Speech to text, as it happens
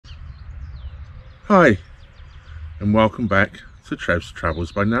Hi, and welcome back to Trev's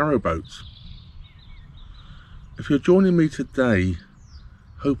Travels by Narrowboat. If you're joining me today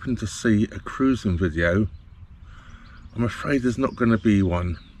hoping to see a cruising video, I'm afraid there's not going to be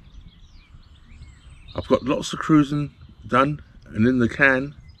one. I've got lots of cruising done and in the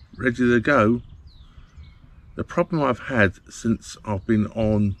can, ready to go. The problem I've had since I've been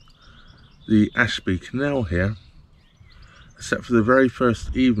on the Ashby Canal here, except for the very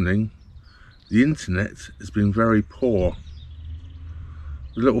first evening, the internet has been very poor.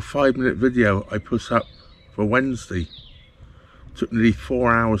 The little 5-minute video I put up for Wednesday took nearly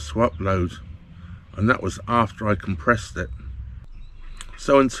 4 hours to upload, and that was after I compressed it.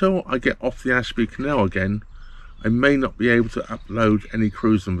 So until I get off the Ashby Canal again, I may not be able to upload any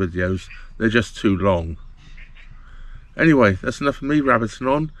cruising videos. They're just too long. Anyway, that's enough of me rabbiting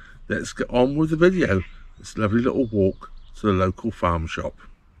on. Let's get on with the video. This lovely little walk to the local farm shop.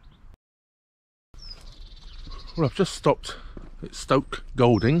 Well, I've just stopped at Stoke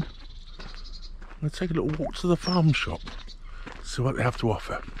Golding. I'm going to take a little walk to the farm shop, see what they have to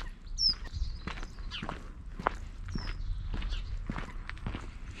offer.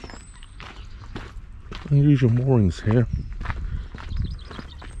 Unusual moorings here,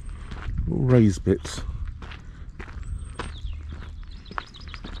 little raised bits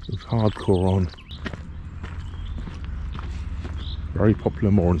with hardcore on. Very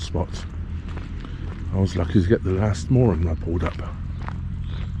popular mooring spot. I was lucky to get the last mooring I pulled up.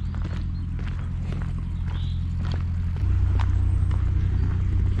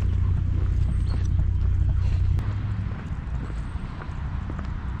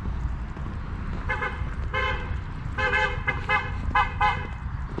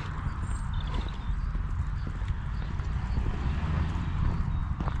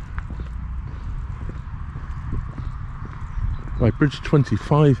 Right, Bridge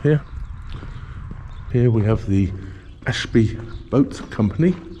 25 here. Here we have the Ashby Boat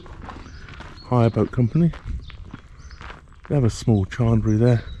Company, hire boat company. They have a small chandlery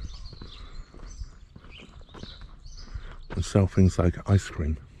there and sell things like ice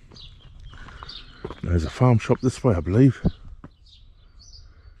cream. There's a farm shop this way, I believe.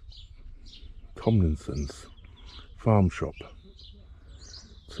 Tomlinson's farm shop.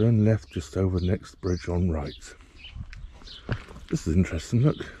 Turn left just over the next bridge on right. This is interesting,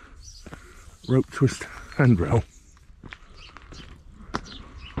 look. Rope twist handrail.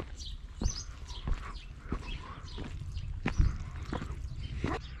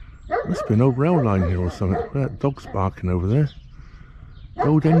 Must be an old rail line here or something. That dog's barking over there. The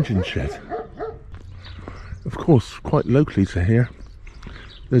old engine shed. Of course, quite locally to here,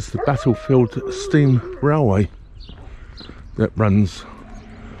 there's the Battlefield Steam Railway that runs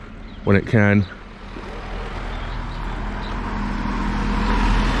when it can.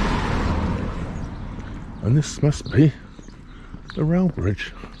 And this must be the rail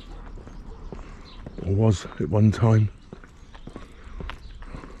bridge, or was at one time.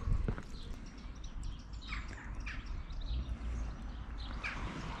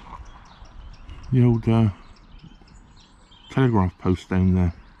 The old telegraph post down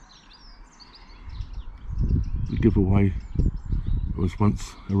there. The giveaway was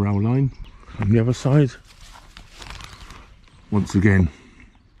once a rail line. On the other side, once again,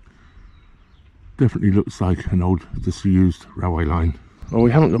 definitely looks like an old disused railway line. Well, we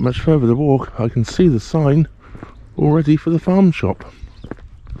haven't got much further to walk. I can see the sign already for the farm shop.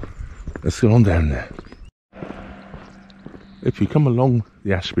 Let's get on down there. If you come along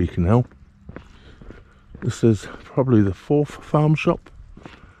the Ashby Canal, this is probably the 4th farm shop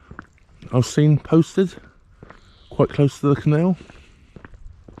I've seen posted quite close to the canal.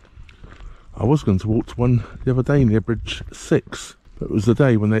 I was going to walk to one the other day near Bridge 6. It was the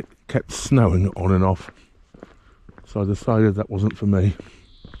day when it kept snowing on and off, so I decided that wasn't for me.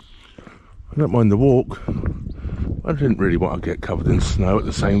 I don't mind the walk, I didn't really want to get covered in snow at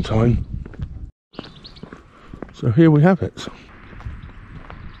the same time. So here we have it.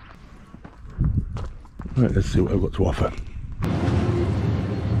 Right, let's see what I've got to offer.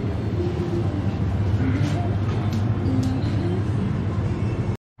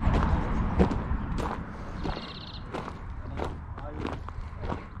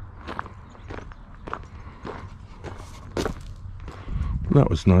 That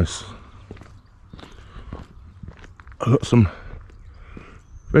was nice. I got some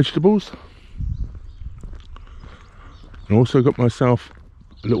vegetables and also got myself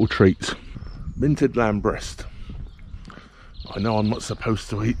a little treat. Minted lamb breast. I know I'm not supposed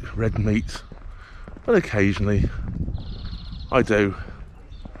to eat red meat, but occasionally I do.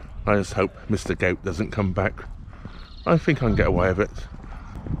 I just hope Mr. Goat doesn't come back. I think I can get away with it.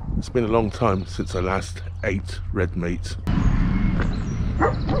 It's been a long time since I last ate red meat.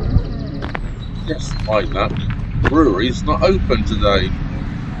 Yes, my luck. The brewery's not open today.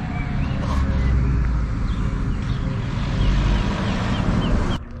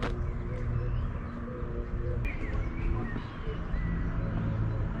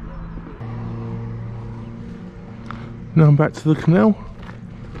 Now I'm back to the canal.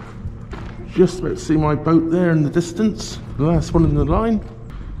 Just about to see my boat there in the distance. The last one in the line.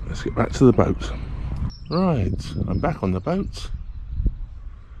 Let's get back to the boat. Right, I'm back on the boat.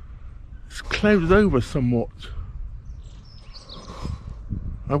 It's clouded over somewhat.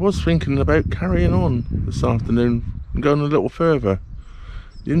 I was thinking about carrying on this afternoon and going a little further.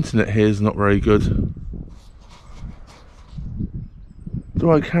 The internet here is not very good.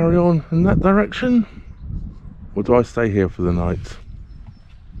 Do I carry on in that direction? Or do I stay here for the night?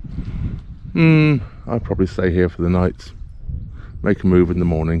 I'll probably stay here for the night. Make a move in the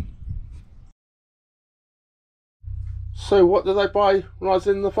morning. So what did I buy when I was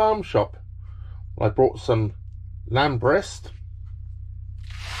in the farm shop? Well, I brought some lamb breast,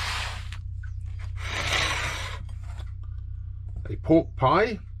 a pork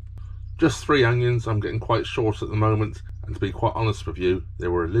pie, just 3 onions. I'm getting quite short at the moment, and to be quite honest with you, they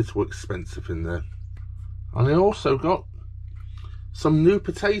were a little expensive in there. And I also got some new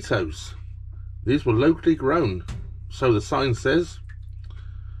potatoes. These were locally grown, so the sign says.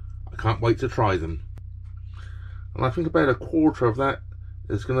 I can't wait to try them. And I think about a quarter of that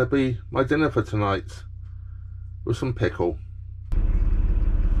is going to be my dinner for tonight, with some pickle.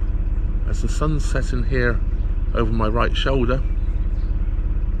 As the sun's setting here over my right shoulder,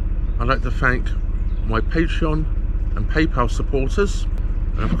 I'd like to thank my Patreon and PayPal supporters,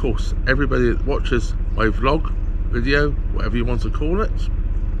 and of course everybody that watches my vlog, video, whatever you want to call it.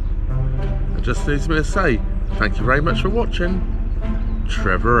 It just needs me to say thank you very much for watching.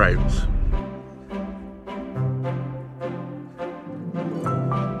 Trevor out.